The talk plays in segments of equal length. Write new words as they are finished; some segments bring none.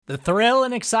The thrill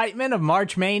and excitement of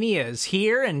March Mania is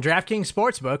here, and DraftKings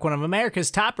Sportsbook, one of America's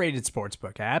top-rated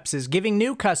sportsbook apps, is giving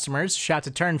new customers a shot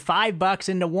to turn $5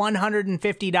 into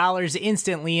 $150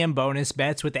 instantly in bonus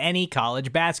bets with any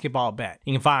college basketball bet.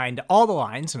 You can find all the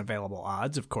lines and available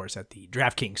odds, of course, at the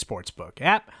DraftKings Sportsbook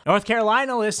app. North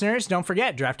Carolina listeners, don't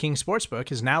forget, DraftKings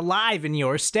Sportsbook is now live in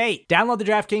your state. Download the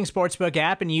DraftKings Sportsbook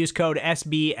app and use code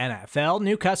SBNFL.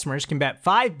 New customers can bet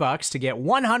 $5 to get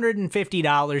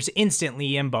 $150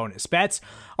 instantly in bonus bets,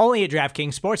 only at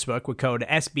DraftKings Sportsbook with code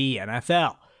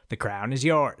SBNFL. The crown is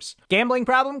yours. Gambling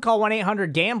problem? Call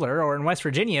 1-800-GAMBLER, or in West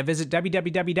Virginia, visit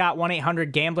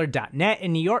www.1800gambler.net.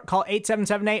 In New York, call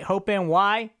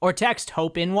 877-8-HOPE-NY or text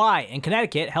HOPE-NY. In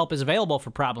Connecticut, help is available for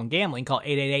problem gambling. Call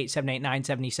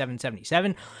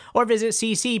 888-789-7777 or visit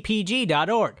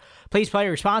ccpg.org. Please play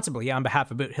responsibly on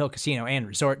behalf of Boot Hill Casino and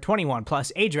Resort. 21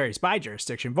 plus, age varies by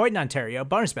jurisdiction. Void in Ontario.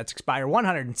 Bonus bets expire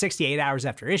 168 hours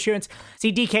after issuance.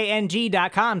 See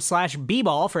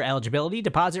dkng.com/bball for eligibility,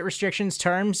 deposit restrictions,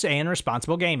 terms, and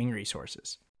responsible gaming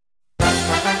resources.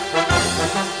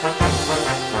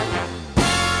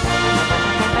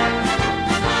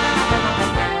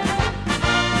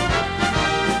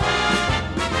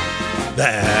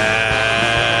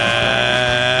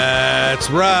 That's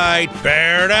right.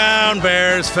 Bear down,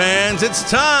 Bears fans. It's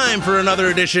time for another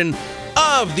edition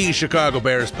of the Chicago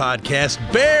Bears podcast,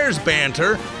 Bears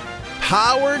Banter,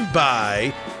 powered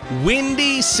by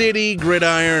Windy City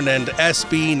Gridiron and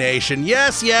SB Nation.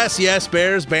 Yes,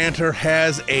 Bears Banter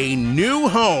has a new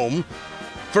home.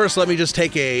 First, let me just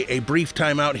take a brief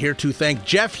time out here to thank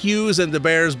Jeff Hughes and the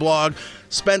Bears blog.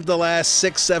 Spent the last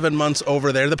 6-7 months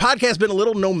over there. The podcast has been a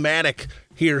little nomadic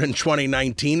here in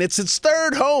 2019. It's its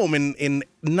third home in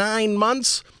 9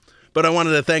 months, but I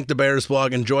wanted to thank the Bears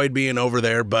blog. Enjoyed being over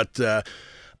there, but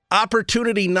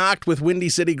opportunity knocked with Windy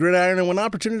City Gridiron, and when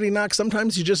opportunity knocks,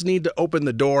 sometimes you just need to open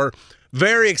the door.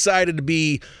 Very excited to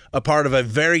be a part of a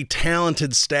very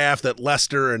talented staff that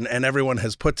Lester and everyone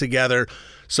has put together.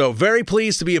 So very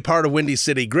pleased to be a part of Windy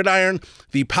City Gridiron.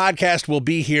 The podcast will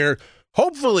be here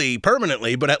hopefully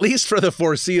permanently, but at least for the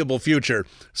foreseeable future.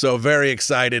 So very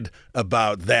excited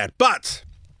about that. But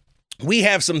we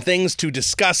have some things to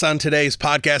discuss on today's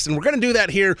podcast, and we're going to do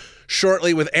that here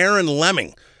shortly with Aaron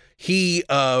Leming. He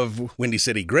of Windy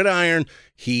City Gridiron,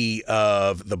 he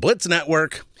of the Blitz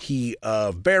Network, he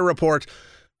of Bear Report.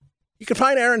 You can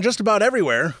find Aaron just about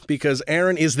everywhere because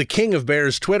Aaron is the king of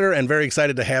Bears Twitter, and very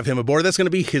excited to have him aboard. That's going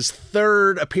to be his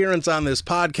third appearance on this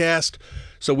podcast.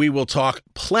 So we will talk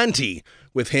plenty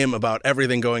with him about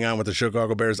everything going on with the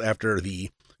Chicago Bears after the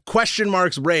question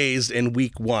marks raised in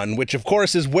week 1, which of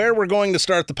course is where we're going to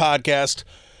start the podcast.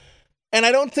 And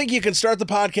I don't think you can start the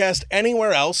podcast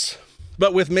anywhere else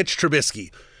but with Mitch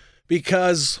Trubisky,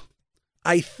 because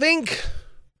I think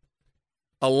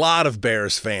a lot of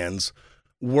Bears fans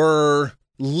were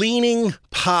leaning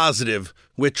positive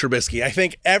with Trubisky. I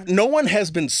think no one has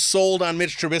been sold on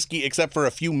Mitch Trubisky except for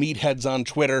a few meatheads on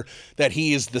Twitter that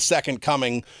he is the second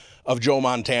coming of Joe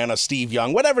Montana, Steve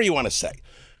Young, whatever you want to say.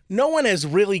 No one has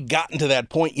really gotten to that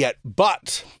point yet,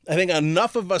 but I think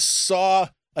enough of us saw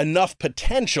enough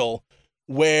potential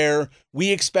where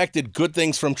we expected good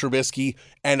things from Trubisky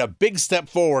and a big step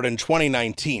forward in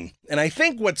 2019. And I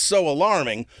think what's so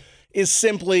alarming is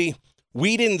simply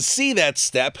we didn't see that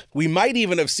step. We might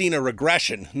even have seen a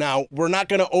regression. Now, we're not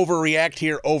going to overreact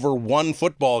here over one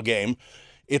football game.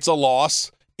 It's a loss.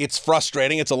 It's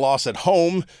frustrating. It's a loss at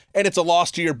home, and it's a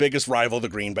loss to your biggest rival, the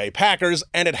Green Bay Packers,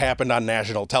 and it happened on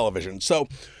national television. So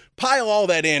pile all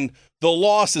that in. The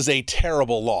loss is a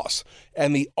terrible loss,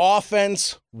 and the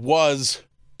offense was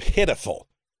pitiful.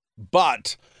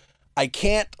 But I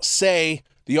can't say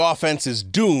the offense is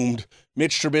doomed.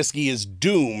 Mitch Trubisky is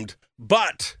doomed.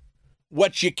 But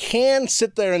what you can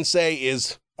sit there and say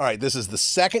is, all right, this is the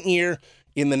second year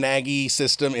in the Nagy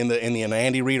system, in the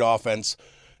Andy Reid offense.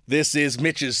 This is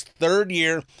Mitch's third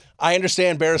year. I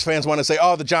understand Bears fans want to say,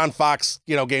 oh, the John Fox,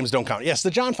 games don't count. Yes,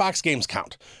 the John Fox games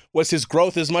count. Was his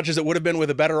growth as much as it would have been with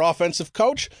a better offensive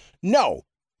coach? No,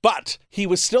 but he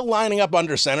was still lining up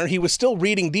under center. He was still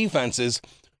reading defenses.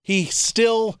 He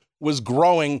still was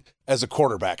growing as a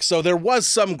quarterback. So there was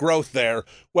some growth there,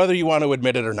 whether you want to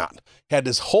admit it or not. Had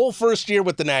his whole first year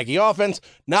with the Nagy offense.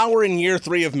 Now we're in year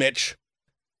 3 of Mitch,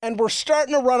 and we're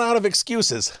starting to run out of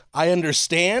excuses. I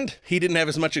understand he didn't have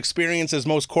as much experience as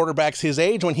most quarterbacks his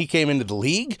age when he came into the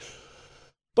league.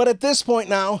 But at this point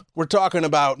now, we're talking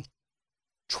about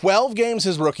 12 games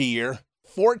his rookie year,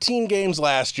 14 games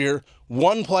last year,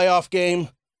 1 playoff game,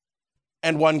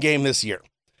 and 1 game this year.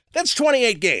 That's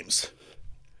 28 games.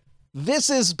 This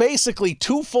is basically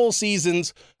 2 full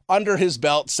seasons under his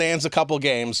belt, sans a couple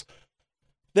games.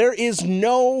 There is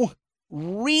no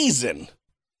reason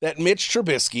that Mitch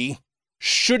Trubisky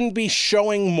shouldn't be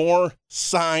showing more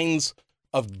signs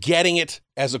of getting it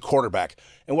as a quarterback.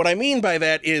 And what I mean by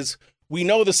that is we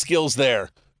know the skills there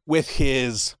with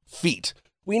his feet.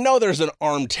 We know there's an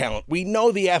arm talent. We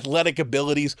know the athletic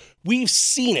abilities. We've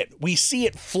seen it. We see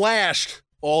it flashed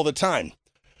all the time.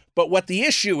 But what the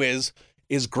issue is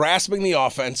grasping the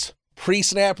offense,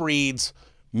 pre-snap reads,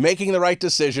 making the right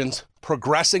decisions,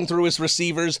 progressing through his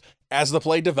receivers as the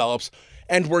play develops,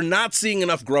 and we're not seeing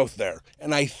enough growth there.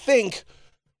 And I think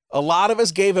a lot of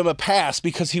us gave him a pass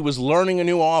because he was learning a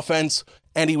new offense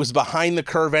and he was behind the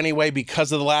curve anyway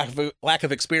because of the lack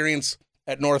of experience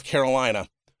at North Carolina.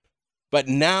 But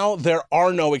now there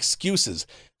are no excuses.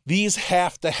 These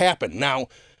have to happen. Now,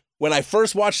 when I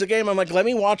first watched the game, I'm like, let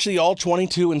me watch the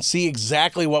All-22 and see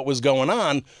exactly what was going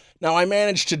on. Now, I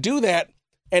managed to do that.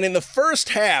 And in the first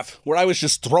half, where I was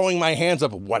just throwing my hands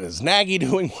up, what is Nagy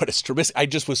doing? What is Trubisky? I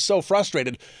just was so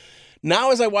frustrated.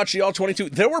 Now, as I watch the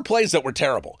All-22, there were plays that were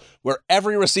terrible, where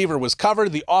every receiver was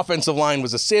covered, the offensive line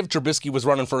was a sieve, Trubisky was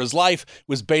running for his life,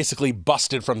 was basically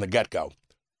busted from the get-go.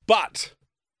 But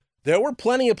there were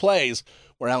plenty of plays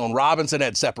where Allen Robinson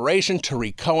had separation,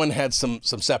 Tariq Cohen had some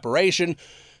separation.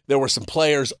 There were some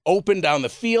players open down the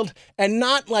field, and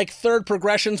not like third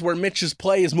progressions where Mitch's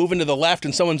play is moving to the left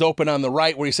and someone's open on the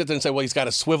right, where you sit there and say, well, he's got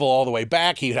to swivel all the way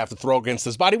back. He'd have to throw against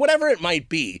his body, whatever it might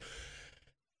be.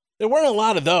 There weren't a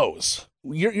lot of those.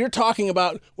 You're talking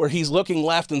about where he's looking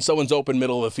left and someone's open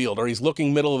middle of the field, or he's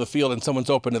looking middle of the field and someone's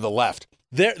open to the left.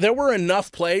 There were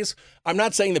enough plays. I'm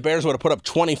not saying the Bears would have put up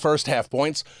 20 first half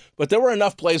points, but there were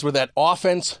enough plays where that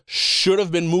offense should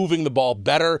have been moving the ball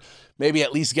better, maybe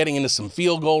at least getting into some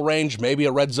field goal range, maybe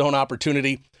a red zone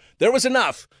opportunity. There was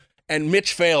enough, and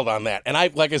Mitch failed on that.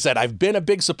 And like I said, I've been a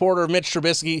big supporter of Mitch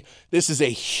Trubisky. This is a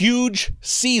huge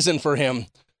season for him,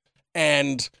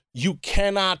 and you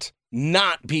cannot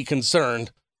not be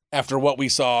concerned after what we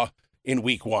saw in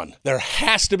week one. There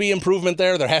has to be improvement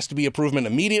there. There has to be improvement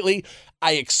immediately.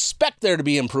 I expect there to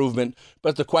be improvement,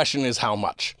 but the question is how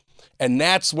much. And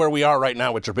that's where we are right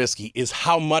now with Trubisky, is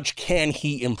how much can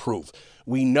he improve?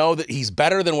 We know that he's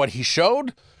better than what he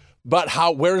showed, but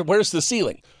where's the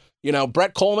ceiling? You know,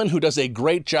 Brett Coleman, who does a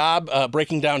great job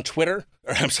breaking down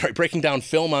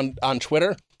film on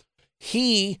Twitter,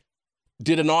 he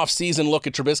did an off-season look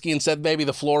at Trubisky and said maybe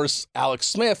the floor is Alex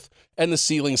Smith and the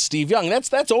ceiling's Steve Young.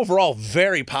 That's overall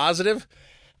very positive.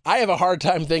 I have a hard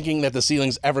time thinking that the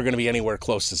ceiling's ever going to be anywhere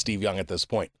close to Steve Young at this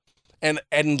point. And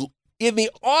in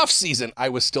the off-season, I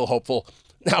was still hopeful.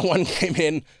 Now one came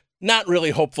in not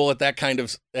really hopeful at that kind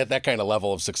of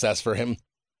level of success for him,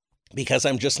 because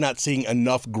I'm just not seeing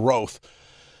enough growth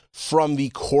from the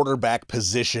quarterback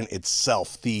position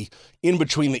itself, the in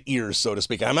between the ears, so to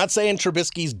speak. I'm not saying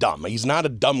Trubisky's dumb. He's not a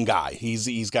dumb guy.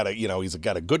 He's got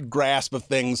a good grasp of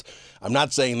things. I'm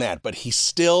not saying that, but he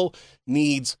still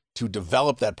needs to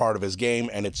develop that part of his game,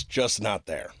 and it's just not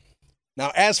there.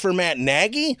 Now, as for Matt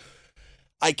Nagy,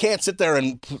 I can't sit there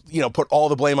and put all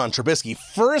the blame on Trubisky.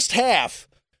 First half,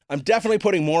 I'm definitely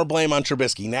putting more blame on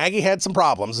Trubisky. Nagy had some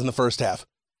problems in the first half,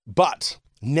 but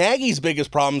Nagy's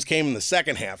biggest problems came in the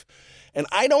second half, and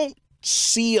I don't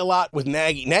see a lot with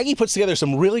Nagy. Nagy puts together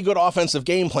some really good offensive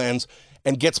game plans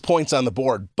and gets points on the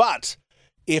board, but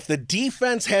if the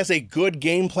defense has a good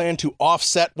game plan to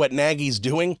offset what Nagy's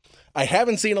doing, I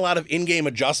haven't seen a lot of in-game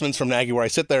adjustments from Nagy where I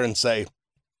sit there and say,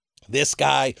 this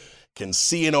guy can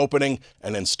see an opening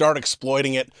and then start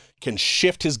exploiting it, can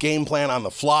shift his game plan on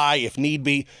the fly if need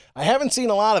be. I haven't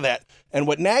seen a lot of that, and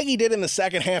what Nagy did in the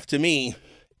second half to me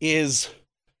is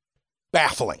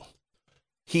baffling.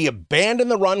 He abandoned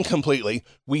the run completely.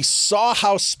 We saw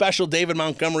how special David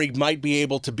Montgomery might be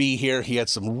able to be here. He had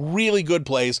some really good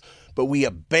plays, but we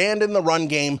abandoned the run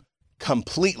game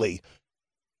completely.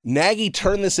 Nagy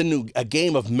turned this into a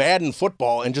game of Madden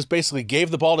football and just basically gave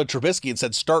the ball to Trubisky and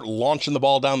said, start launching the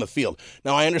ball down the field.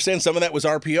 Now, I understand some of that was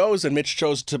RPOs and Mitch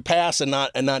chose to pass and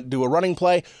not do a running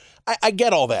play. I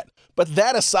get all that. But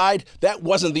that aside, that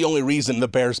wasn't the only reason the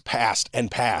Bears passed and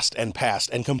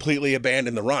completely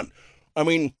abandoned the run. I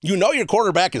mean, your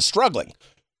quarterback is struggling.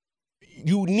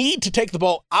 You need to take the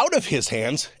ball out of his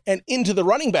hands and into the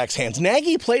running back's hands.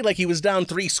 Nagy played like he was down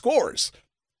 3 scores.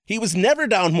 He was never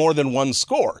down more than 1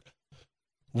 score.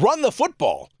 Run the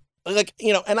football.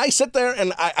 And I sit there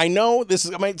and I know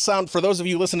might sound, for those of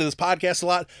you who listen to this podcast a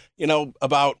lot,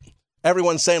 about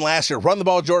everyone saying last year, run the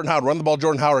ball, Jordan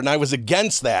Howard, and I was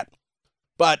against that.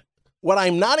 But what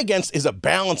I'm not against is a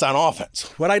balance on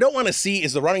offense. What I don't want to see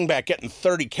is the running back getting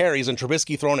 30 carries and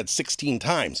Trubisky throwing it 16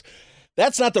 times.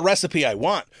 That's not the recipe I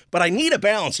want, but I need a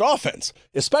balanced offense,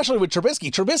 especially with Trubisky.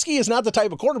 Trubisky is not the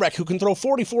type of quarterback who can throw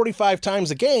 40, 45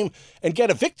 times a game and get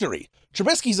a victory.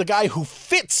 Trubisky's a guy who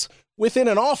fits within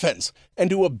an offense, and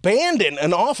to abandon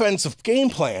an offensive game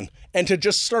plan and to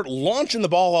just start launching the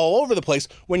ball all over the place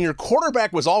when your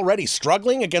quarterback was already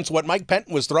struggling against what Mike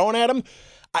Penton was throwing at him,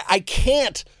 I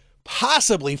can't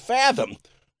possibly fathom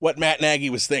what Matt Nagy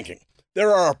was thinking.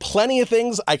 There are plenty of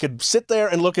things I could sit there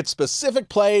and look at specific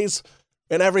plays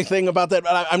and everything about that,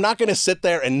 but I'm not going to sit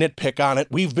there and nitpick on it.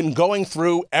 We've been going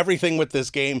through everything with this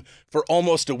game for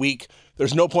almost a week.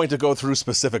 There's no point to go through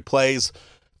specific plays.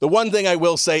 The one thing I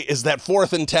will say is that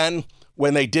 4th and 10,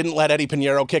 when they didn't let Eddie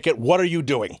Pinheiro kick it, what are you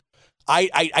doing?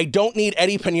 I don't need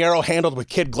Eddie Pinheiro handled with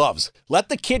kid gloves. Let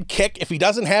the kid kick. If he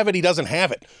doesn't have it, he doesn't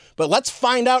have it. But let's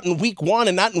find out in week 1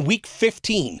 and not in week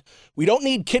 15. We don't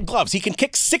need kid gloves. He can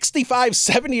kick 65,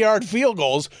 70-yard field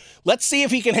goals. Let's see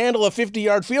if he can handle a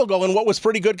 50-yard field goal in what was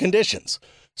pretty good conditions.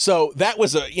 So that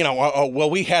was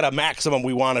we had a maximum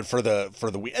we wanted for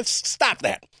the week. Stop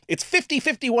that. It's 50,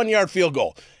 51-yard field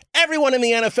goal. Everyone in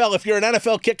the NFL, if you're an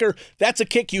NFL kicker, that's a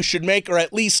kick you should make, or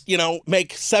at least,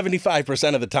 make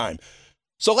 75% of the time.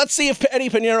 So let's see if Eddie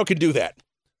Pinheiro can do that.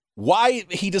 Why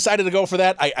he decided to go for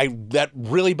that, that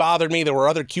really bothered me. There were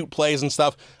other cute plays and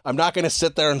stuff. I'm not going to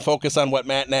sit there and focus on what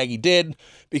Matt Nagy did,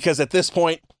 because at this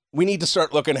point, we need to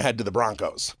start looking ahead to the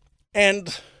Broncos.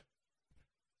 And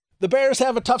the Bears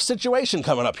have a tough situation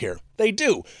coming up here. They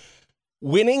do.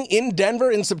 Winning in Denver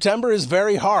in September is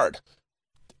very hard.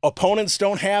 Opponents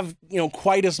don't have,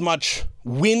 quite as much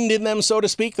wind in them, so to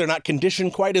speak. They're not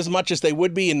conditioned quite as much as they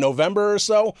would be in November or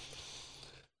so.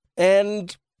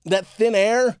 And that thin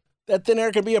air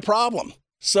could be a problem.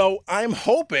 So I'm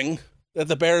hoping that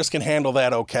the Bears can handle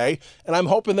that okay. And I'm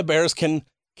hoping the Bears can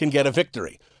get a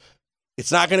victory.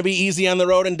 It's not going to be easy on the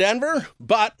road in Denver,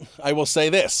 but I will say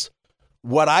this.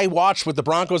 What I watched with the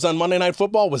Broncos on Monday Night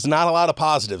Football was not a lot of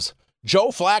positives. Joe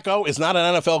Flacco is not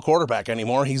an NFL quarterback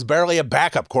anymore. He's barely a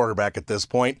backup quarterback at this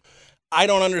point. I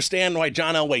don't understand why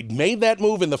John Elway made that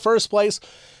move in the first place,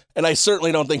 and I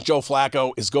certainly don't think Joe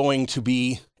Flacco is going to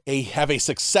have a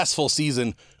successful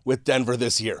season with Denver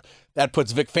this year. That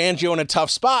puts Vic Fangio in a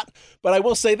tough spot, but I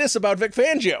will say this about Vic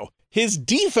Fangio. His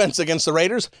defense against the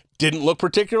Raiders didn't look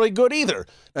particularly good either.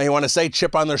 Now, you want to say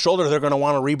chip on their shoulder, they're going to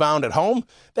want to rebound at home?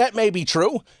 That may be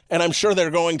true, and I'm sure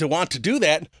they're going to want to do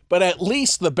that, but at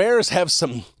least the Bears have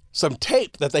some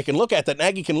tape that they can look at, that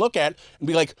Nagy can look at and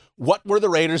be like, what were the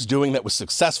Raiders doing that was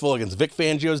successful against Vic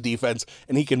Fangio's defense?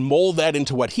 And he can mold that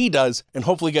into what he does and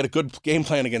hopefully get a good game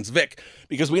plan against Vic,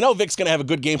 because we know Vic's going to have a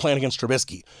good game plan against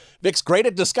Trubisky. Vic's great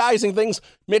at disguising things.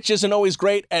 Mitch isn't always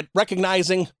great at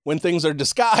recognizing when things are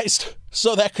disguised,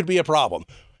 so that could be a problem.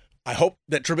 I hope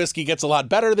that Trubisky gets a lot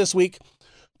better this week,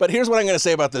 but here's what I'm going to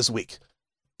say about this week.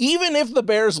 Even if the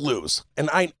Bears lose, and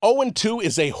 0-2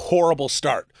 is a horrible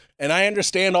start, and I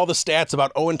understand all the stats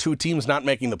about 0-2 teams not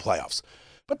making the playoffs.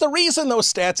 But the reason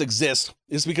those stats exist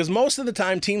is because most of the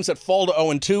time teams that fall to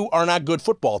 0-2 are not good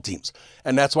football teams,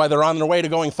 and that's why they're on their way to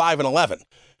going 5-11.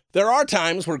 There are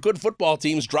times where good football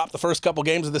teams drop the first couple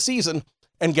games of the season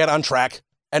and get on track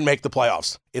and make the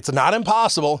playoffs. It's not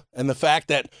impossible, and the fact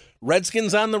that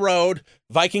Redskins on the road,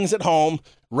 Vikings at home,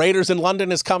 Raiders in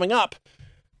London is coming up,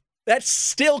 that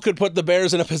still could put the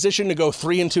Bears in a position to go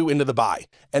 3-2 into the bye.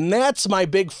 And that's my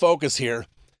big focus here,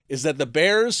 is that the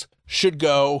Bears should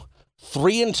go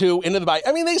 3-2 into the bye.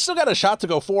 I mean, they still got a shot to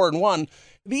go 4-1.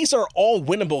 These are all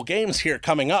winnable games here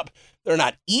coming up. They're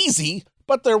not easy,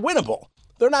 but they're winnable.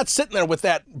 They're not sitting there with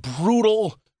that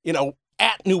brutal,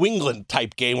 at New England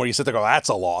type game where you sit there and go, that's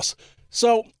a loss.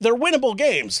 So they're winnable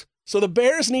games. So the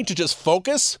Bears need to just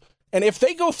focus. And if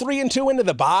they go 3-2 into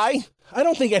the bye, I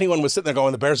don't think anyone was sitting there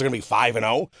going, the Bears are going to be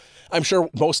 5-0. I'm sure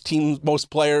most teams,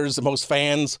 most players, most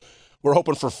fans were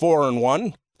hoping for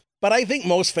 4-1. But I think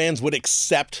most fans would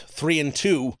accept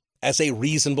 3-2 as a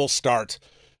reasonable start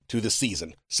to the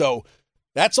season. So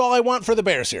that's all I want for the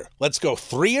Bears here. Let's go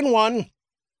 3-1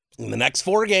 in the next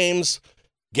 4 games,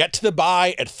 get to the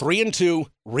bye at 3-2,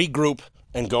 regroup,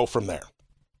 and go from there.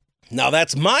 Now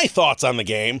that's my thoughts on the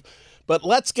game. But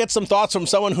let's get some thoughts from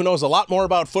someone who knows a lot more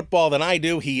about football than I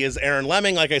do. He is Aaron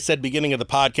Leming, like I said, beginning of the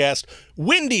podcast,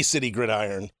 Windy City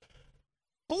Gridiron,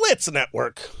 Blitz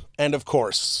Network, and of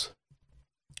course,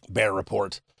 Bear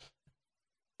Report.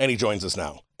 And he joins us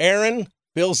now. Aaron,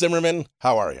 Bill Zimmerman,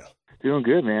 how are you? Doing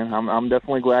good, man. I'm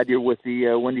definitely glad you're with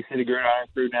the Windy City Gridiron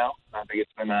crew now. I think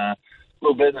it's been a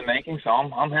little bit in the making, so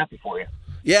I'm happy for you.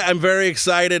 Yeah, I'm very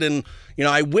excited, and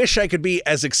I wish I could be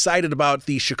as excited about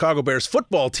the Chicago Bears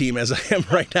football team as I am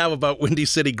right now about Windy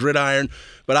City Gridiron,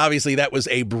 but obviously that was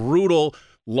a brutal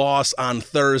loss on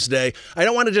Thursday. I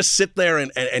don't want to just sit there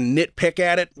and nitpick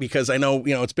at it because I know,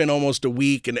 it's been almost a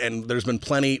week and there's been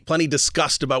plenty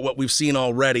discussed about what we've seen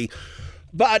already,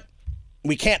 but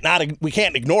we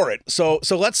can't ignore it. So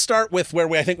let's start with where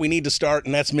I think we need to start,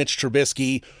 and that's Mitch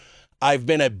Trubisky. I've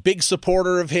been a big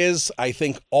supporter of his. I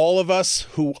think all of us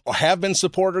who have been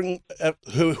supporters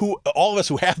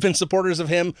of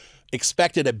him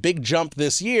expected a big jump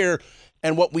this year.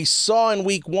 And what we saw in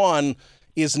week 1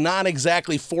 is not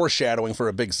exactly foreshadowing for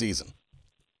a big season.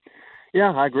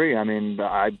 Yeah, I agree. I mean,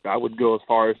 I would go as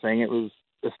far as saying it was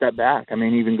a step back. I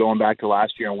mean, even going back to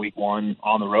last year in week 1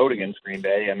 on the road against Green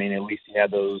Bay, I mean, at least he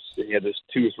had those 2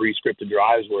 or 3 scripted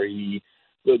drives where he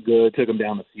looked good, took him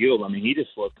down the field. I mean, he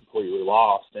just looked completely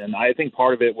lost. And I think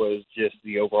part of it was just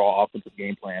the overall offensive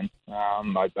game plan.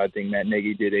 I think Matt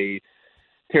Nagy did a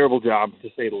terrible job,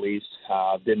 to say the least.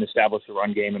 Didn't establish a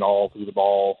run game at all, threw the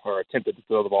ball or attempted to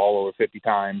throw the ball over 50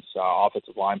 times.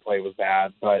 Offensive line play was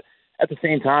bad. But at the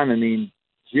same time, I mean,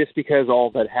 just because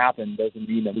all that happened doesn't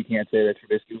mean that we can't say that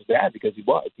Trubisky was bad, because he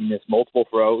was. He missed multiple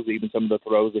throws, even some of the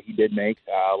throws that he did make,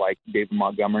 like David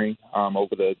Montgomery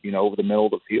over the middle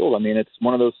of the field. I mean, it's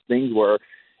one of those things where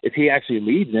if he actually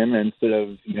leads him instead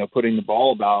of putting the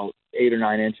ball about 8 or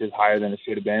 9 inches higher than it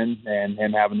should have been, and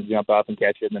him having to jump up and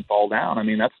catch it and then fall down, I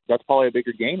mean, that's probably a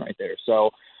bigger game right there.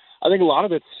 So I think a lot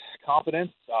of it's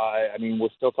confidence. I mean, we're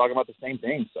still talking about the same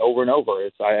things over and over.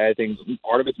 I think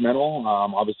part of it's mental.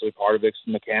 Obviously, part of it's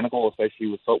mechanical, especially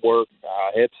with footwork,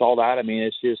 hips, all that. I mean,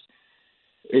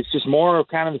 it's just more of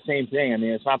kind of the same thing. I mean,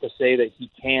 it's not to say that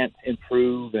he can't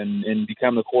improve and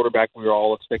become the quarterback we were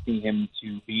all expecting him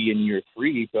to be in year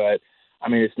 3, but I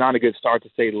mean, it's not a good start, to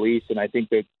say the least. And I think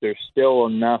that there's still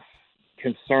enough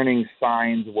concerning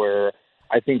signs where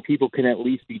I think people can at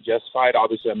least be justified.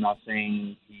 Obviously, I'm not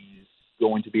saying he's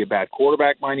going to be a bad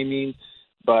quarterback by any means,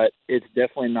 but it's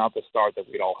definitely not the start that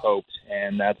we'd all hoped,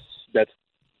 and that's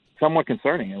somewhat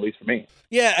concerning, at least for me.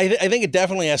 Yeah, I think it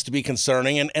definitely has to be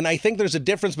concerning, and I think there's a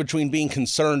difference between being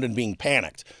concerned and being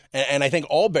panicked, and I think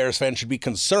all Bears fans should be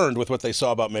concerned with what they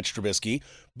saw about Mitch Trubisky,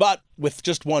 but with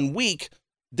just 1 week,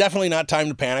 definitely not time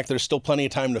to panic. There's still plenty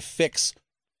of time to fix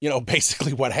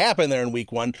basically what happened there in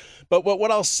week 1. But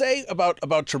what I'll say about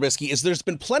Trubisky is there's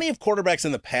been plenty of quarterbacks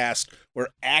in the past where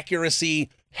accuracy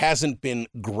hasn't been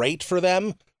great for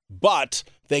them, but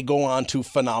they go on to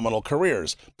phenomenal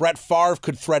careers. Brett Favre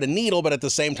could thread a needle, but at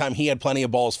the same time, he had plenty of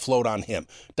balls float on him.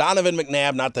 Donovan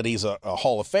McNabb, not that he's a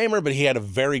Hall of Famer, but he had a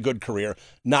very good career,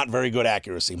 not very good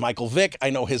accuracy. Michael Vick,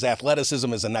 I know his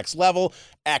athleticism is the next level,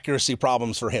 accuracy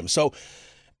problems for him. So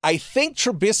I think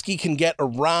Trubisky can get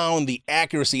around the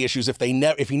accuracy issues if he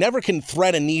never can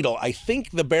thread a needle. I think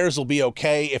the Bears will be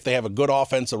okay if they have a good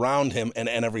offense around him and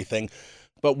everything.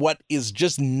 But what is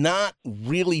just not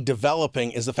really developing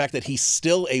is the fact that he's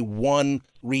still a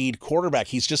one-read quarterback.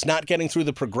 He's just not getting through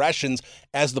the progressions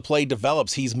as the play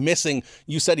develops.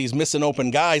 You said he's missing open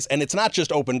guys, and it's not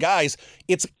just open guys,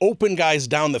 it's open guys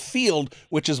down the field,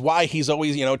 which is why he's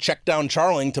always, check down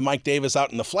Charling to Mike Davis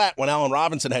out in the flat when Allen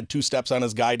Robinson had 2 steps on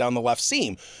his guy down the left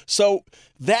seam. So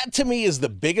that to me is the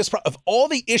biggest problem. Of all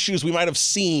the issues we might have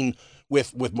seen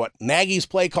with what Nagy's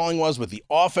play calling was, with the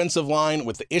offensive line,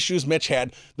 with the issues Mitch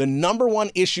had, the number one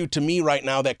issue to me right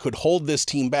now that could hold this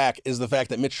team back is the fact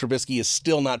that Mitch Trubisky is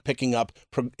still not picking up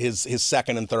his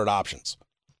second and third options.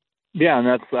 Yeah, and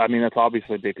that's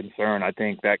obviously a big concern. I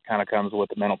think that kind of comes with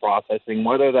the mental processing,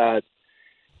 whether that's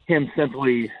him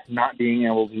simply not being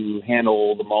able to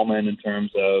handle the moment in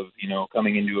terms of,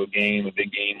 coming into a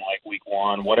big game like week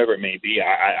 1, whatever it may be.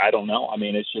 I don't know. I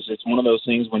mean, it's one of those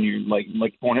things when you like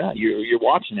you pointed out, you're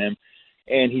watching him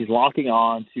and he's locking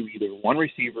on to either one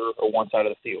receiver or one side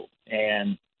of the field.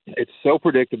 And it's so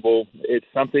predictable. It's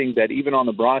something that even on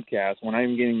the broadcast, when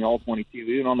I'm getting all 22,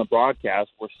 even on the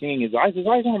broadcast, we're seeing his eyes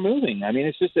aren't moving. I mean,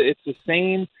 it's the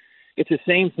same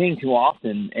thing too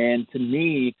often. And to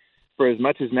me, for as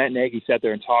much as Matt Nagy sat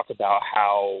there and talked about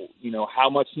how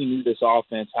much he knew this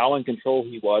offense, how in control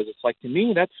he was, it's like, to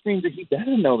me, that screams that he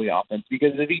doesn't know the offense,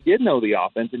 because if he did know the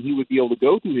offense and he would be able to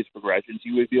go through his progressions,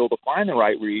 he would be able to find the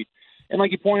right read. And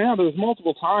like you pointed out, there was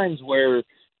multiple times where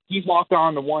he's locked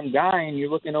on to one guy and you're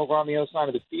looking over on the other side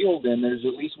of the field and there's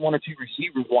at least 1 or 2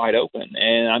 receivers wide open.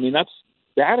 And I mean,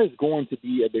 that is going to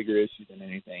be a bigger issue than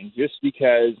anything, just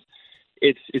because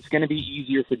it's going to be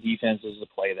easier for defenses to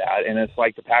play that. And it's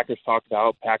like the Packers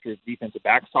defensive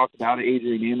backs talked about it.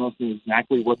 Adrian Amos knew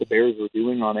exactly what the Bears were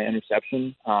doing on the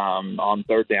interception on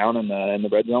third down in the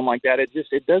red zone like that.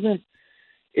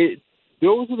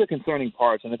 Those are the concerning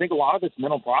parts. And I think a lot of it's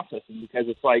mental processing, because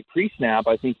it's like pre-snap,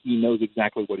 I think he knows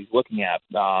exactly what he's looking at.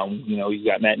 He's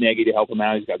got Matt Nagy to help him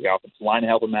out. He's got the offensive line to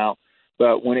help him out.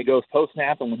 But when it goes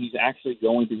post-snap and when he's actually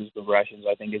going through his progressions,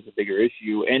 I think is a bigger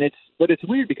issue. And it's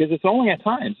weird because it's only at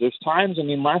times. There's times, I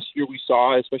mean, last year we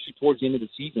saw, especially towards the end of the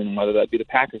season, whether that be the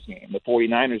Packers game, the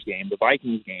 49ers game, the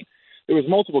Vikings game, there was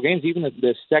multiple games, even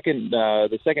the second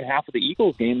half of the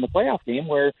Eagles game, the playoff game,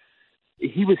 where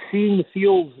he was seeing the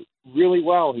field really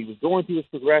well. He was going through his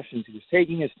progressions. He was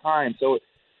taking his time. So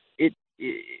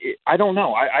I don't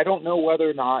know. I don't know whether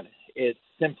or not it's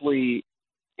simply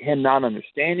him not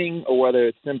understanding or whether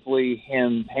it's simply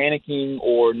him panicking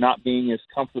or not being as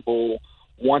comfortable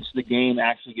once the game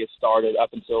actually gets started up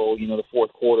until, the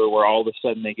fourth quarter where all of a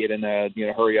sudden they get in a,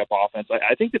 hurry-up offense.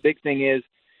 I think the big thing is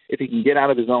if he can get out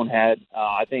of his own head,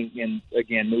 I think, and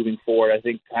again, moving forward, I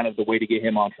think kind of the way to get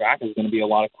him on track is going to be a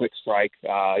lot of quick strike,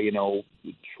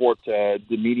 short to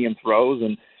medium throws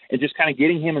and just kind of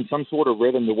getting him in some sort of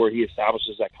rhythm to where he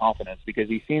establishes that confidence because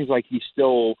he seems like he's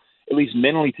still, at least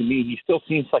mentally to me, he still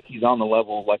seems like he's on the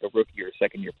level of like a rookie or a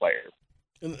second-year player.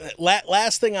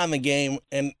 Last thing on the game,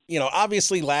 and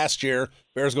obviously last year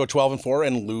Bears go 12-4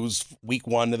 and lose week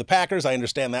 1 to the Packers. I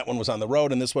understand that one was on the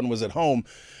road and this one was at home,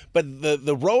 but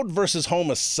the road versus home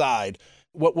aside,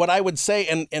 what I would say,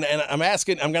 and I'm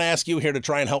going to ask you here to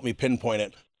try and help me pinpoint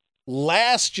it.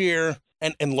 Last year,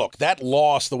 and look, that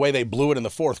loss, the way they blew it in the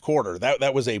fourth quarter,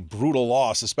 that was a brutal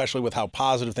loss, especially with how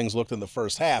positive things looked in the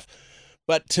first half.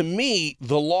 But to me,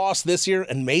 the loss this year,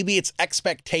 and maybe it's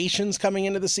expectations coming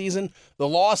into the season, the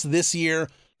loss this year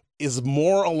is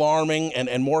more alarming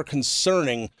and more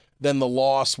concerning than the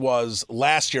loss was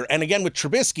last year. And again, with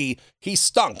Trubisky, he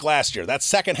stunk last year. That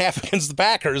second half against the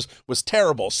Packers was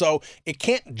terrible. So it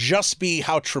can't just be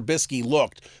how Trubisky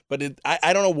looked, but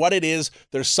I don't know what it is.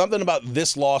 There's something about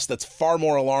this loss that's far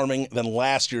more alarming than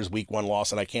last year's week 1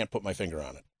 loss, and I can't put my finger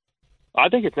on it. I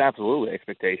think it's absolutely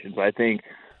expectations. I think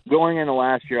going into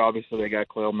last year, obviously they got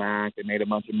Khalil Mack. They made a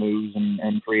bunch of moves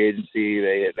in free agency.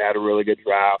 They had a really good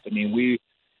draft. I mean,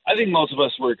 I think most of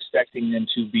us were expecting them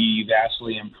to be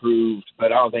vastly improved,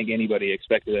 but I don't think anybody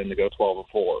expected them to go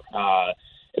 12-4.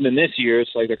 And then this year,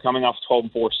 it's like they're coming off a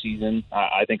 12-4 season.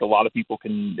 I think a lot of people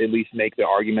can at least make the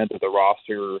argument that the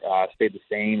roster stayed the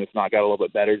same, if not got a little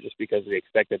bit better, just because they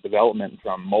expected development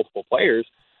from multiple players.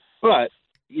 But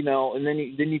and then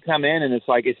you come in and it's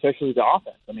like, especially the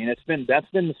offense. I mean,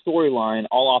 that's been the storyline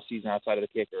all offseason outside of the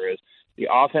kicker is the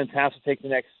offense has to take the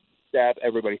next step.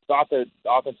 Everybody thought that the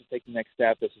offense would take the next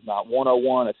step. This is not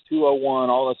 101, it's 201,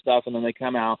 all this stuff. And then they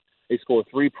come out, they score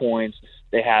 3 points.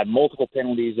 They had multiple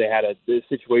penalties. They had a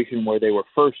situation where they were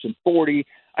 1st and 40.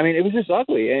 I mean, it was just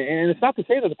ugly. And it's not to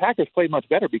say that the Packers played much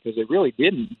better because they really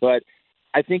didn't, but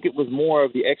I think it was more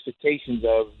of the expectations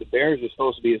of the Bears are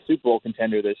supposed to be a Super Bowl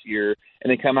contender this year, and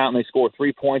they come out and they score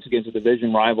 3 points against a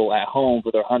division rival at home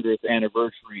for their 100th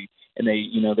anniversary, and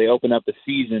they open up the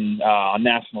season on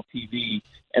national TV,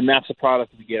 and that's the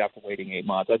product we get after waiting 8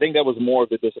 months. I think that was more of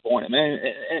the disappointment.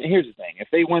 And here's the thing: if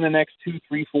they win the next 2,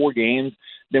 3, 4 games,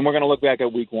 then we're going to look back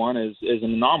at week 1 as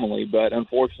an anomaly. But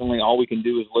unfortunately, all we can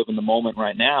do is live in the moment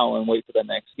right now and wait for that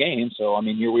next game. So I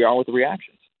mean, here we are with the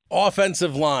reactions.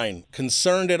 Offensive line,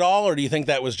 concerned at all, or do you think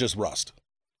that was just rust?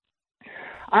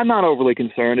 I'm not overly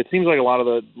concerned. It seems like a lot of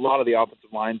the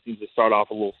offensive line seems to start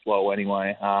off a little slow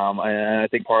anyway. And I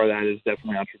think part of that is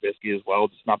definitely on Trubisky as well,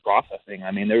 just not processing.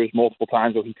 I mean, there was multiple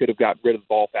times where he could have got rid of the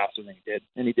ball faster than he did,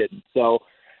 and he didn't. So,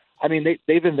 I mean,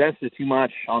 they've invested too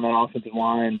much on that offensive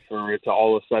line for it to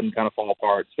all of a sudden kind of fall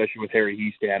apart, especially with Harry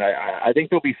Hiestand. I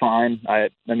think they'll be fine. I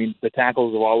mean, the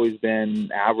tackles have always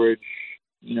been average,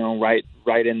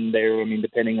 right in there. I mean,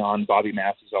 depending on Bobby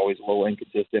Mass is always a little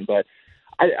inconsistent, but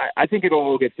I think it'll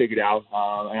all get figured out.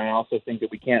 And I also think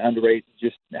that we can't underrate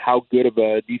just how good of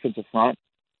a defensive front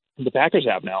the Packers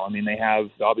have now. I mean, they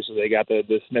got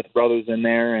the Smith brothers in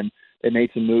there, and they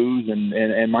made some moves,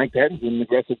 and Mike Pettine's an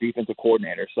aggressive defensive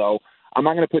coordinator. So I'm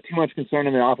not going to put too much concern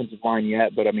in the offensive line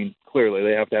yet, but I mean, clearly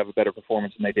they have to have a better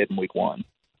performance than they did in week 1.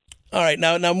 All right,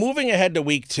 now moving ahead to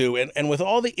week 2, and with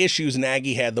all the issues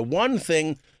Nagy had, the one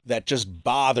thing that just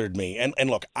bothered me, and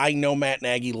look, I know Matt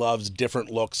Nagy loves different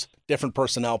looks, different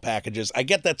personnel packages. I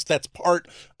get that's part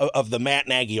of the Matt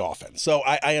Nagy offense, so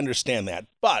I understand that.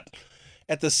 But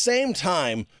at the same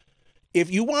time, if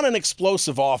you want an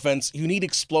explosive offense, you need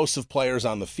explosive players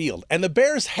on the field. And the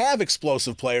Bears have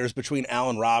explosive players between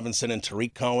Allen Robinson and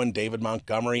Tariq Cohen, David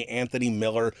Montgomery, Anthony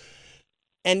Miller,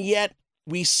 and yet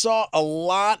we saw a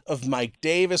lot of Mike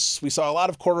Davis. We saw a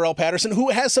lot of Cordarrelle Patterson, who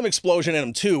has some explosion in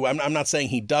him too. I'm not saying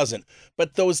he doesn't.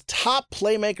 But those top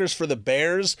playmakers for the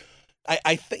Bears,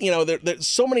 I think, there's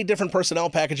so many different personnel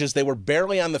packages. They were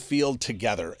barely on the field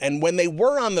together. And when they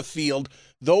were on the field,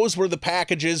 those were the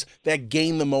packages that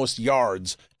gained the most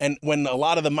yards. And when a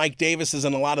lot of the Mike Davises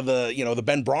and a lot of the, the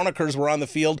Ben Bronikers were on the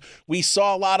field, we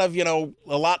saw a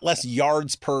lot less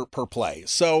yards per play.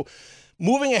 So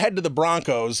moving ahead to the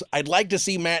Broncos, I'd like to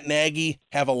see Matt Nagy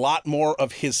have a lot more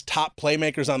of his top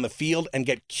playmakers on the field and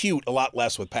get cute a lot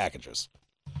less with packages.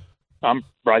 I'm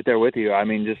right there with you. I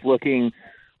mean, just looking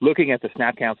at the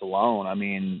snap counts alone, I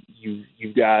mean,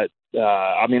 you've got,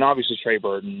 obviously Trey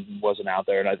Burton wasn't out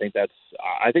there, and I think that's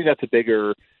a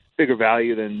bigger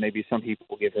value than maybe some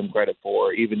people give him credit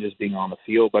for, even just being on the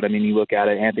field. But I mean, you look at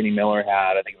it, Anthony Miller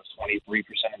had, I think it was 23%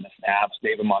 of the snaps.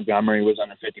 David Montgomery was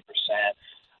under 50%.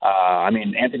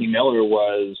 Anthony Miller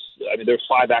there's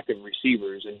 5 active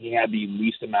receivers, and he had the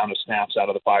least amount of snaps out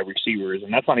of the 5 receivers,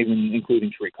 and that's not even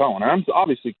including Tarik Cohen.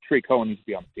 Obviously, Tarik Cohen needs to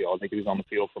be on the field. I think he was on the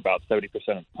field for about 70% of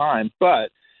the time,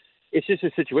 but it's just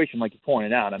a situation like you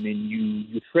pointed out. I mean,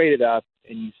 you traded up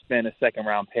and you spent a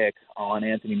second-round pick on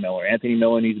Anthony Miller. Anthony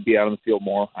Miller needs to be out on the field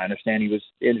more. I understand he was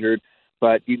injured,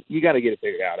 but you got to get it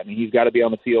figured out. I mean, he's got to be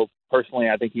on the field. Personally,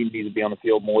 I think he needs to be on the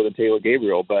field more than Taylor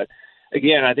Gabriel, but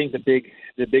again, I think the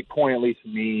big point, at least for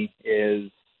me,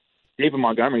 is David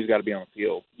Montgomery's got to be on the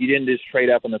field. You didn't just trade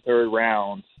up in the 3rd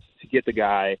round to get the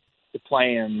guy to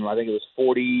play him. I think it was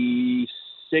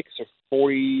 46 or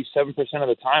 47% of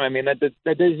the time. I mean, that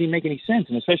doesn't even make any sense.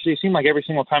 And especially it seemed like every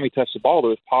single time he touched the ball, there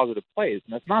was positive plays.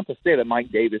 And that's not to say that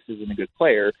Mike Davis isn't a good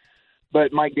player,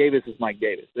 but Mike Davis is Mike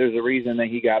Davis. There's a reason that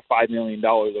he got $5 million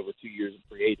over 2 years of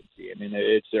free agency. I mean,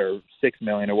 or $6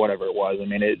 million or whatever it was. I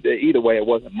mean, either way, it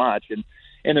wasn't much.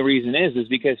 And the reason is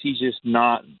because he's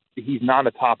not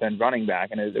a top end running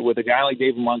back. And with a guy like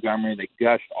David Montgomery, they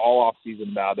gushed all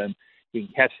offseason about him. He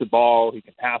can catch the ball. He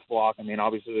can pass block. I mean,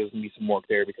 obviously there's going to be some work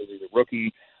there because he's a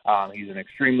rookie. He's an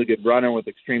extremely good runner with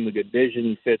extremely good vision.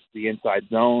 He fits the inside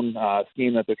zone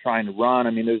scheme that they're trying to run.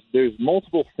 I mean, there's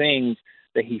multiple things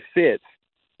that he fits.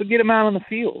 So get him out on the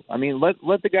field. I mean,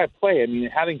 let the guy play. I mean,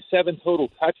 having 7 total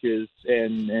touches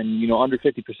and under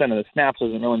 50% of the snaps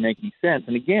doesn't really make any sense.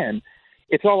 And again,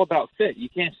 it's all about fit. You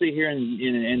can't sit here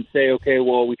and say, okay,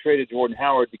 well, we traded Jordan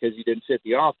Howard because he didn't fit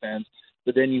the offense.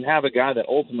 But then you have a guy that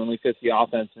ultimately fits the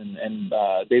offense and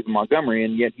David Montgomery,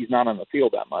 and yet he's not on the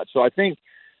field that much. So again,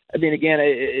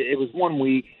 it was 1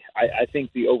 week. I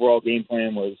think the overall game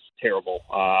plan was terrible.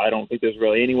 I don't think there's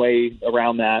really any way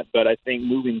around that. But I think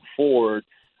moving forward,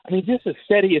 I mean, just a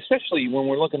steady, especially when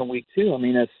we're looking at week 2, I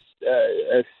mean,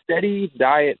 a steady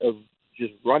diet of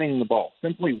just running the ball,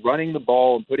 simply running the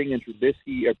ball and putting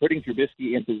Trubisky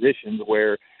in positions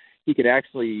where he could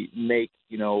actually make,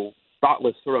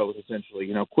 thoughtless throws,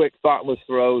 essentially, quick, thoughtless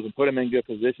throws and put him in good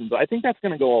positions. I think that's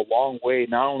going to go a long way,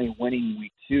 not only winning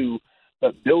week 2,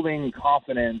 but building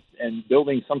confidence and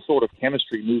building some sort of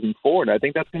chemistry moving forward. I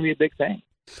think that's going to be a big thing.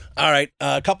 All right,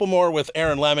 a couple more with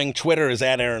Aaron Leming. Twitter is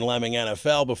at Aaron Leming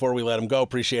NFL. Before we let him go,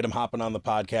 appreciate him hopping on the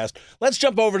podcast. Let's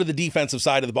jump over to the defensive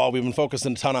side of the ball. We've been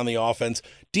focusing a ton on the offense.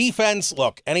 Defense,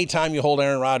 look, anytime you hold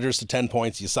Aaron Rodgers to 10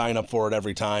 points, you sign up for it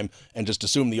every time and just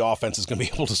assume the offense is going to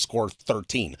be able to score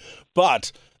 13.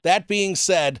 But that being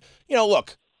said,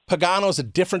 look, Pagano's a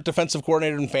different defensive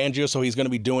coordinator than Fangio, so he's going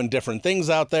to be doing different things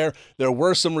out there. There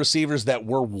were some receivers that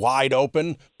were wide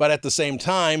open, but at the same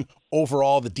time,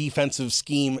 overall, the defensive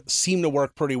scheme seemed to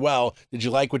work pretty well. Did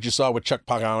you like what you saw with Chuck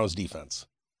Pagano's defense?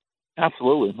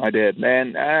 Absolutely, I did.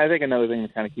 And I think another thing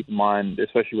to kind of keep in mind,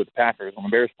 especially with the Packers on the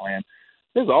Bears plan,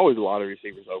 there's always a lot of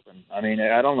receivers open. I mean,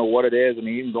 I don't know what it is. I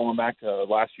mean, even going back to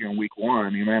last year in week 1, I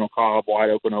mean, Randall Cobb wide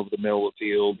open over the middle of the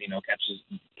field, catches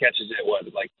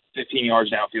it, 15 yards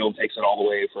downfield, takes it all the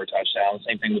way for a touchdown.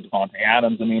 Same thing with Devontae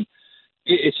Adams. I mean,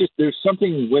 it's just there's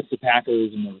something with the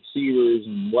Packers and the receivers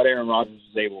and what Aaron Rodgers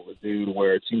is able to do to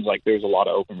where it seems like there's a lot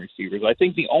of open receivers. I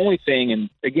think the only thing, and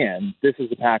again, this is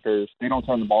the Packers, they don't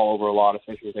turn the ball over a lot,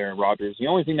 especially with Aaron Rodgers. The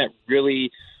only thing that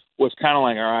really was kind of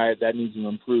like, all right, that needs to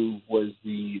improve was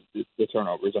the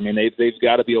turnovers. I mean, they've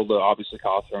got to be able to obviously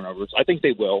cause turnovers. I think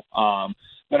they will.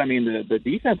 But, I mean, the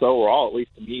defense overall, at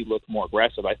least to me, looked more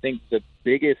aggressive. I think the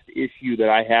biggest issue that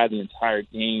I had the entire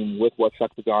game with what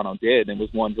Chuck Pagano did, and it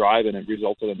was one drive and it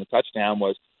resulted in the touchdown,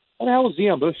 was what the hell was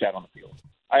Deion Bush at on the field?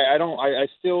 I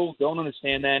still don't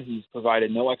understand that. He's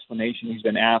provided no explanation. He's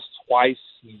been asked twice.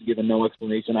 He's given no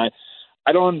explanation.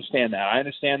 I don't understand that. I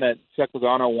understand that Chuck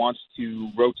Pagano wants to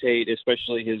rotate,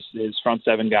 especially his front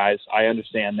 7 guys. I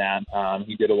understand that.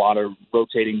 He did a lot of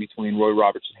rotating between Roy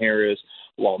Robertson-Harris,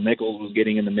 while Nichols was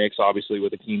getting in the mix, obviously,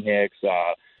 with Akeem Hicks.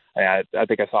 I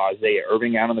think I saw Isaiah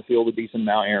Irving out on the field a decent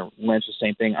amount. Aaron Lynch, the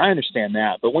same thing. I understand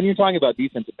that. But when you're talking about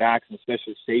defensive backs and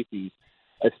especially safeties,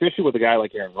 especially with a guy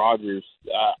like Aaron Rodgers,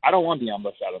 I don't want Deion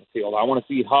Bush out of the field. I want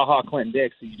to see Clinton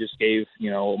Dix, who you just gave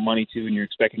money to and you're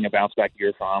expecting a bounce back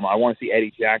year from. I want to see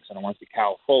Eddie Jackson. I want to see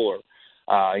Kyle Fuller.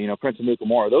 Prince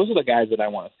Amukamara. Those are the guys that I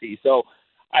want to see. So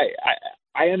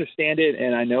I understand it,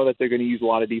 and I know that they're going to use a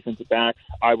lot of defensive backs.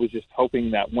 I was just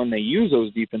hoping that when they use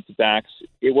those defensive backs,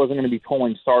 it wasn't going to be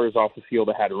pulling starters off the field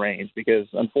that had range, because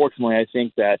unfortunately I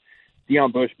think that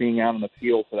Deion Bush being out on the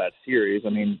field for that series, I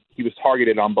mean, he was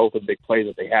targeted on both the big plays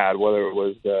that they had, whether it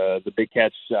was the big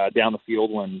catch down the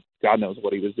field when God knows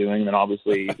what he was doing, and then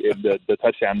obviously the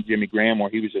touchdown to Jimmy Graham where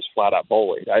he was just flat-out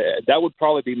bullied. That would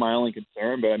probably be my only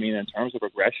concern, but, I mean, in terms of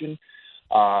aggression,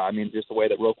 just the way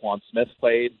that Roquan Smith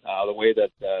played, the way that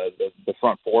the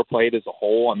front four played as a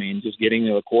whole, I mean, just getting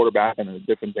to the quarterback and the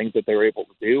different things that they were able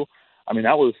to do, I mean,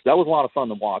 that was a lot of fun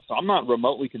to watch. So I'm not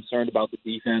remotely concerned about the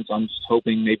defense. I'm just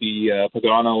hoping maybe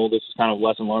Pagano, this is kind of a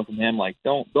lesson learned from him. Like,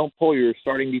 don't pull your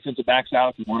starting defensive backs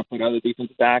out. If you want to put other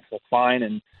defensive backs, that's fine,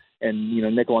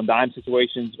 and nickel and dime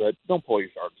situations, but don't pull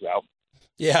your starters out.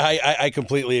 Yeah, I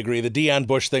completely agree. The Deion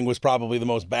Bush thing was probably the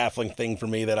most baffling thing for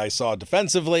me that I saw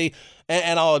defensively.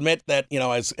 And I'll admit that,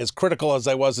 as critical as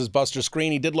I was as Buster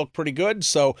Skrine, he did look pretty good.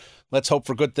 So let's hope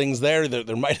for good things there.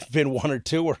 There might have been one or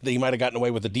two where he might have gotten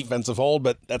away with a defensive hold,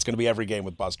 but that's going to be every game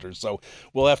with Buster. So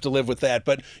we'll have to live with that.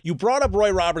 But you brought up Roy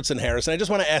Robertson Harris, and I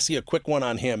just want to ask you a quick one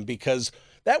on him, because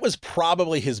that was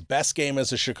probably his best game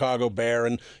as a Chicago Bear.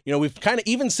 And, we've kind of,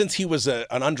 even since he was an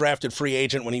undrafted free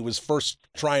agent when he was first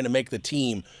trying to make the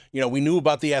team, we knew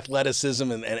about the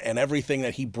athleticism and everything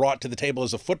that he brought to the table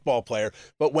as a football player.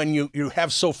 But when you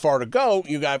have so far to go,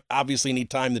 you obviously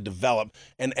need time to develop.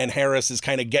 And Harris is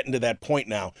kind of getting to that point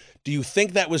now. Do you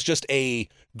think that was just a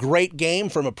great game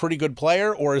from a pretty good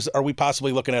player, or are we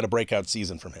possibly looking at a breakout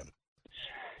season from him?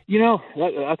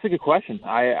 That's a good question.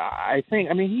 I think,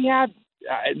 he had,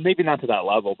 maybe not to that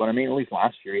level, but at least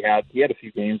last year he had a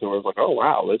few games where it was like, oh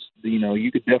wow, this,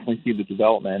 you could definitely see the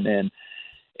development, and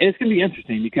it's going to be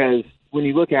interesting because when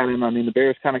you look at him, the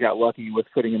Bears kind of got lucky with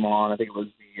putting him on. I think it was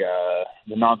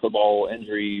the non-football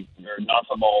injury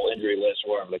list,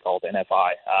 or whatever they call it, the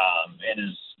NFI,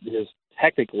 in his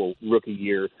technical rookie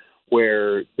year,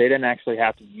 where they didn't actually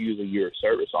have to use a year of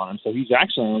service on him. So he's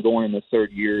actually only going in the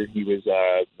third year. He was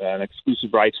an exclusive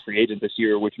rights free agent this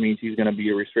year, which means he's going to be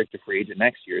a restricted free agent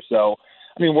next year. So,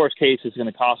 worst case, it's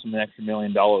going to cost him an extra $1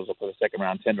 million. They'll put a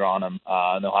second-round tender on him,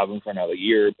 and they'll have him for another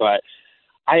year. But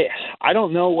I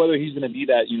don't know whether he's going to be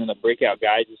that, the breakout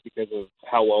guy just because of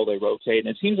how well they rotate. And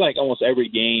it seems like almost every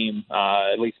game,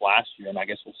 at least last year, and I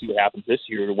guess we'll see what happens this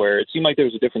year, where it seemed like there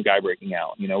was a different guy breaking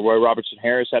out. Roy Robertson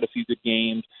Harris had a few good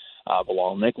games.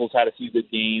 Bilal Nichols had a few good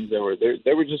games. There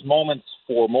were just moments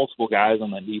for multiple guys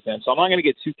on the defense. So I'm not going to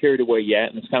get too carried away yet.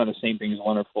 And it's kind of the same thing as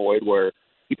Leonard Floyd, where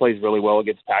he plays really well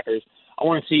against Packers. I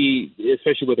want to see,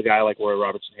 especially with a guy like Roy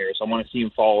Robertson Harris, I want to see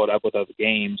him follow it up with other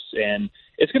games. And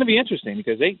it's going to be interesting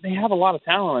because they have a lot of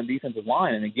talent on the defensive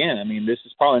line. And again, this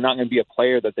is probably not going to be a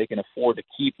player that they can afford to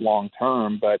keep long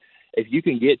term, but if you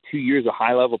can get 2 years of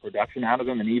high-level production out of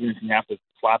him, and even if you have to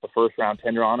slap a first-round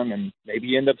tender on him and maybe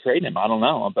you end up trading him, I don't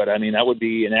know. But, that would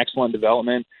be an excellent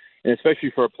development, and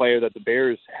especially for a player that the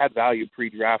Bears had value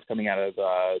pre-draft coming out of,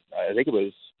 I think it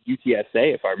was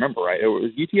UTSA, if I remember right. It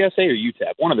was UTSA or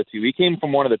UTEP, one of the two. He came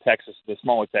from one of the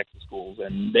smaller Texas schools,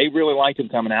 and they really liked him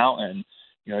coming out, and,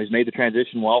 he's made the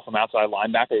transition well from outside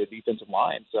linebacker to defensive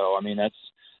line. So,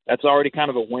 that's already kind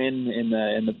of a win in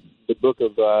the book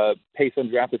of pace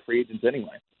undrafted free agents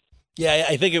anyway. Yeah,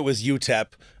 I think it was UTEP,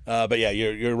 but yeah,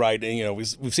 you're right. And,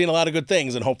 we've seen a lot of good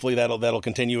things, and hopefully that'll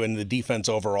continue in the defense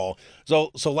overall.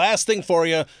 So last thing for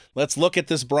you, let's look at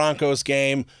this Broncos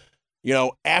game.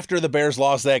 After the Bears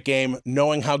lost that game,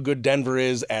 knowing how good Denver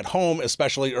is at home,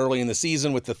 especially early in the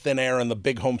season with the thin air and the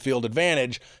big home field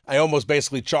advantage, I almost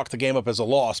basically chalked the game up as a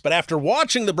loss. But after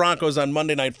watching the Broncos on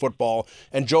Monday Night Football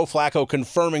and Joe Flacco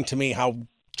confirming to me how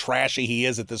trashy he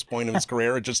is at this point in his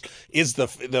career, it just is the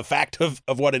fact of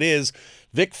what it is.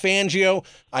 Vic Fangio,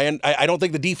 I don't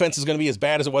think the defense is going to be as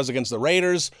bad as it was against the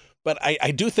Raiders, but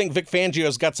I do think Vic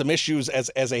Fangio's got some issues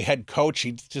as a head coach.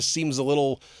 He just seems a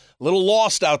little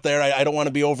lost out there. I don't want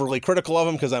to be overly critical of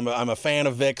him because I'm a fan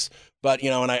of Vic's, but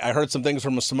and I heard some things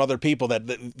from some other people that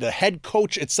the head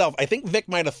coach itself, I think Vic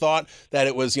might have thought that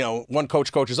it was one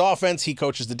coach coaches offense, he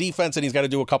coaches the defense, and he's got to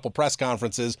do a couple press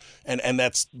conferences, and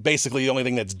that's basically the only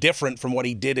thing that's different from what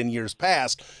he did in years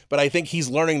past. But I think he's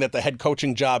learning that the head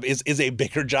coaching job is a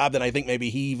bigger job than I think maybe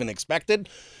he even expected.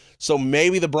 So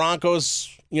maybe the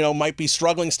Broncos might be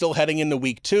struggling still heading into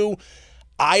week 2.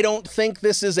 I don't think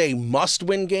this is a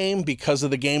must-win game because of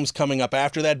the games coming up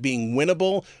after that being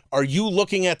winnable. Are you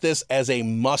looking at this as a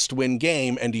must-win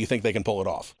game, and do you think they can pull it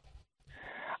off?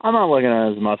 I'm not looking at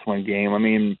it as a must-win game. I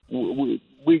mean,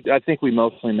 I think we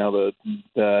mostly know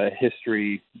the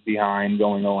history behind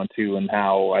going 0-2 and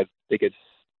how I think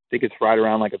it's right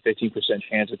around like a 15%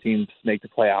 chance of teams make the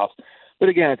playoffs. But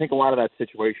again, I think a lot of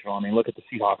that's situational. I mean, look at the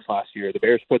Seahawks last year. The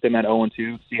Bears put them at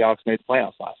 0-2. Seahawks made the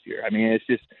playoffs last year. I mean,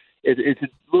 it's a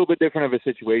little bit different of a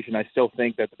situation. I still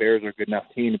think that the Bears are a good enough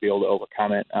team to be able to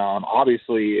overcome it.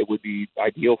 Obviously, it would be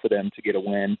ideal for them to get a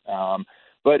win.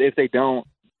 But if they don't,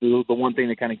 the one thing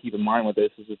to kind of keep in mind with this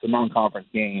is it's a non-conference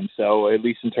game. So at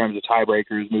least in terms of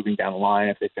tiebreakers moving down the line,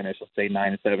 if they finish, let's say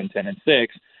 9-7, 10-6,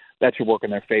 that should work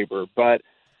in their favor. But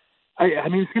I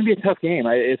mean, it's going to be a tough game.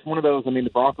 It's one of those. I mean,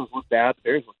 the Broncos look bad, the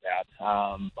Bears look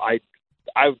bad.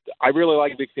 I really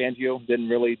like Vic Fangio. Didn't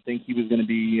really think he was going to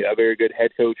be a very good head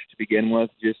coach to begin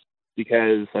with, just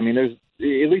because. I mean, there's,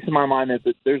 at least in my mind,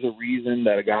 that there's a reason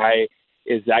that a guy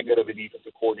is that good of a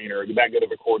defensive coordinator, that good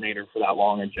of a coordinator for that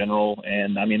long in general.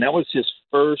 And, I mean, that was his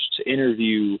first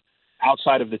interview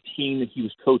outside of the team that he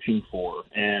was coaching for.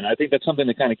 And I think that's something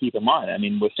to kind of keep in mind. I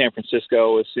mean, with San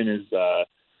Francisco, as soon as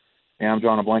I'm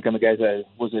drawing a blank on the guy's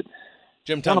was it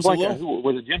Jim Tomsula?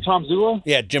 Was it Jim Tomsula?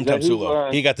 Yeah, Jim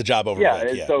Tomsula. He got the job over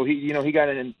Vic. Yeah, so he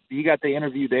got the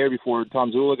interview there before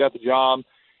Tomsula got the job.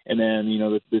 And then,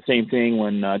 the same thing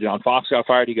when John Fox got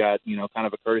fired, he got, kind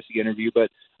of a courtesy interview.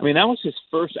 But, I mean, that was his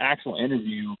first actual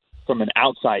interview from an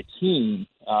outside team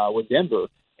with Denver.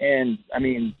 And, I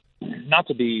mean, not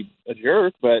to be a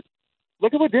jerk, but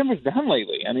look at what Denver's done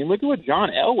lately. I mean, look at what John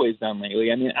Elway's done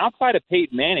lately. I mean, outside of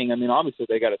Peyton Manning, I mean, obviously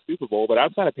they got a Super Bowl, but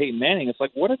outside of Peyton Manning, it's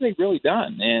like, what have they really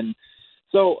done? And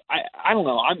so I don't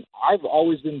know. I've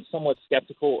always been somewhat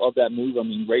skeptical of that move. I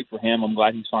mean, great for him. I'm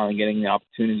glad he's finally getting the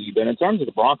opportunity. But in terms of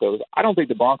the Broncos, I don't think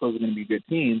the Broncos are going to be a good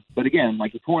team. But again,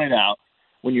 like you pointed out,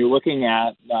 when you're looking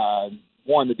at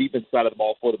the defense side of the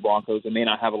ball for the Broncos, they may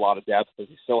not have a lot of depth, but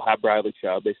they still have Bradley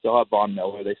Chubb, they still have Von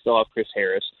Miller, they still have Chris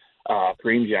Harris,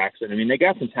 Kareem Jackson. I mean, they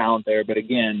got some talent there. But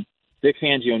again, Vic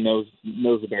Fangio knows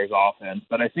the Bears' offense.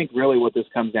 But I think really what this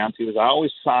comes down to is I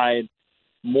always side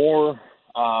more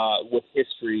with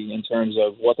history in terms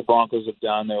of what the Broncos have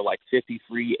done. They're like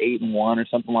 53-8-1 or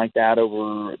something like that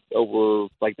over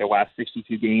like their last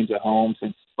 62 games at home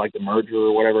since like the merger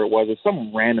or whatever it was. It's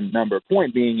some random number.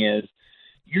 Point being is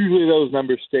usually those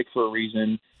numbers stick for a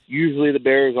reason. Usually the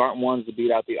Bears aren't ones to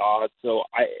beat out the odds. So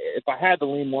if I had to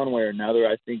lean one way or another,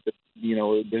 I think that,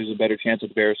 there's a better chance that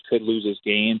the Bears could lose this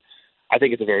game. I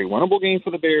think it's a very winnable game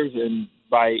for the Bears, and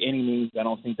by any means, I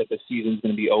don't think that the season's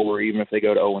going to be over, even if they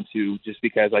go to 0-2, just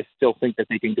because I still think that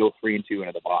they can go 3-2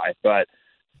 into the bye. But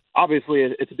obviously,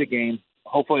 it's a big game.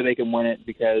 Hopefully, they can win it,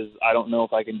 because I don't know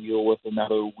if I can deal with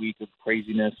another week of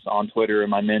craziness on Twitter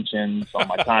and my mentions, on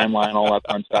my timeline, all that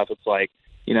fun stuff. It's like,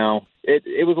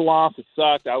 it was a loss. It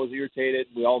sucked. I was irritated.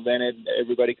 We all vented.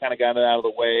 Everybody kind of got it out of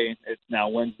the way. It's now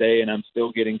Wednesday, and I'm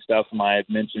still getting stuff from my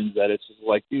mentions that it's just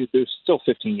like, dude, there's still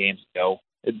 15 games to go.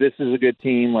 This is a good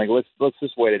team. Like, let's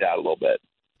just wait it out a little bit.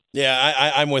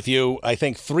 Yeah, I'm with you. I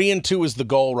think 3-2 is the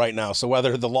goal right now. So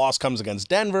whether the loss comes against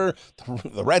Denver,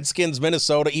 the Redskins,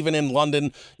 Minnesota, even in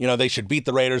London, they should beat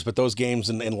the Raiders, but those games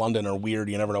in London are weird.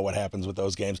 You never know what happens with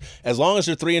those games. As long as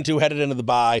they're 3-2 headed into the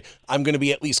bye, I'm going to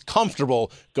be at least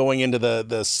comfortable going into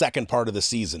the second part of the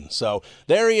season. So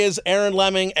there he is, Aaron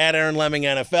Leming at Aaron Leming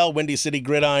NFL, Windy City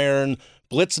Gridiron,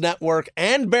 Blitz Network,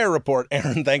 and Bear Report.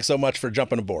 Aaron, thanks so much for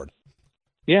jumping aboard.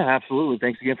 Yeah, absolutely.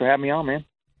 Thanks again for having me on, man.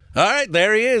 All right,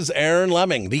 there he is, Aaron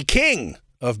Leming, the king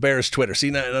of Bears Twitter. See,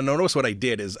 now notice what I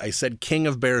did is I said king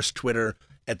of Bears Twitter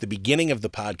at the beginning of the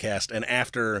podcast and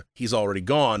after he's already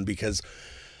gone, because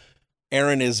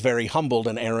Aaron is very humbled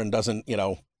and Aaron doesn't,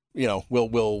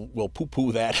 will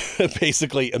poo-poo that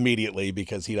basically immediately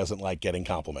because he doesn't like getting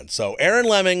compliments. So Aaron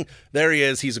Leming, there he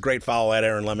is. He's a great follow at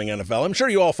Aaron Leming NFL. I'm sure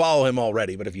you all follow him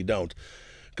already, but if you don't,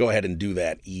 go ahead and do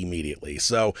that immediately.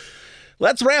 So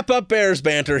let's wrap up Bears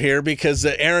banter here, because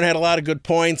Aaron had a lot of good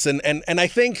points, and I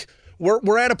think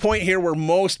we're at a point here where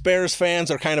most Bears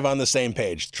fans are kind of on the same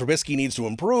page. Trubisky needs to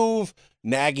improve.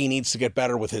 Nagy needs to get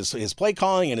better with his play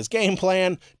calling and his game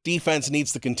plan. Defense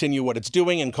needs to continue what it's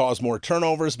doing and cause more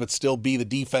turnovers, but still be the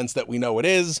defense that we know it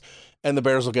is. And the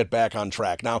Bears will get back on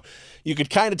track. Now, you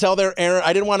could kind of tell there, Aaron,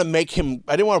 I didn't want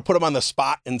to put him on the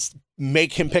spot and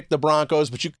make him pick the Broncos,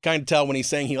 but you could kind of tell when he's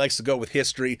saying he likes to go with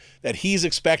history that he's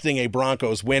expecting a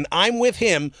Broncos win. I'm with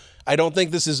him. I don't think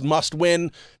this is must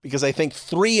win, because I think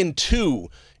 3-2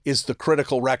 is the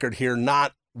critical record here,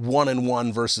 not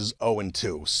 1-1 versus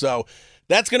 0-2. So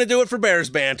that's going to do it for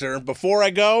Bears banter. Before I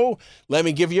go, let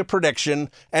me give you a prediction,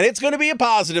 and it's going to be a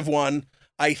positive one.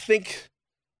 I think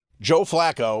Joe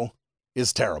Flacco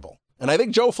is terrible. And I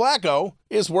think Joe Flacco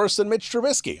is worse than Mitch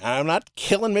Trubisky. I'm not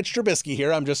killing Mitch Trubisky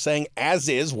here. I'm just saying, as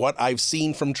is what I've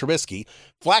seen from Trubisky,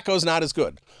 Flacco's not as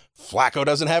good. Flacco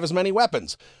doesn't have as many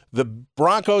weapons. The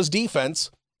Broncos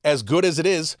defense, as good as it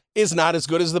is not as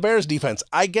good as the Bears defense.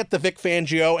 I get the Vic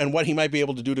Fangio and what he might be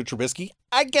able to do to Trubisky.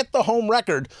 I get the home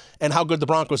record and how good the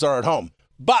Broncos are at home.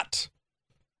 But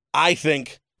I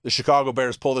think the Chicago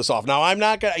Bears pull this off. Now, I'm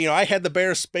not going to, I had the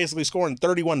Bears basically scoring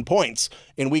 31 points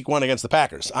in week 1 against the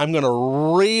Packers. I'm going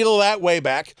to reel that way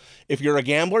back. If you're a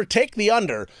gambler, take the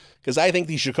under, because I think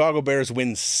the Chicago Bears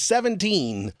win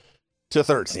 17-13.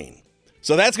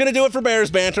 So that's going to do it for Bears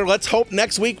Banter. Let's hope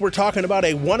next week we're talking about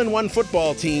a 1-1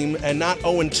 football team and not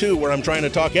 0-2, where I'm trying to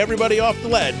talk everybody off the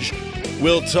ledge.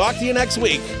 We'll talk to you next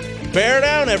week. Bear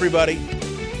down, everybody.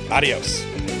 Adios.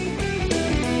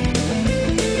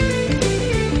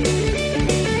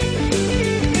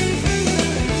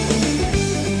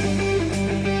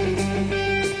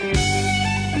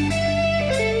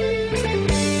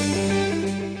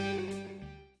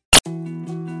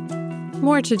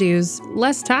 More to-dos,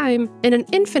 less time, and an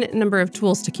infinite number of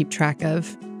tools to keep track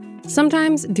of.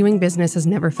 Sometimes doing business has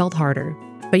never felt harder,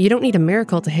 but you don't need a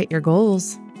miracle to hit your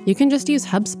goals. You can just use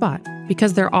HubSpot,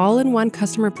 because their all-in-one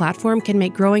customer platform can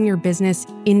make growing your business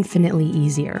infinitely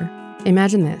easier.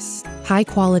 Imagine this: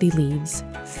 high-quality leads,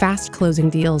 fast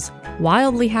closing deals,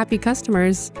 wildly happy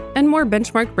customers, and more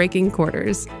benchmark-breaking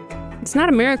quarters. It's not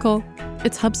a miracle,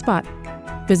 it's HubSpot.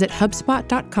 Visit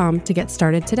HubSpot.com to get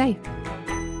started today.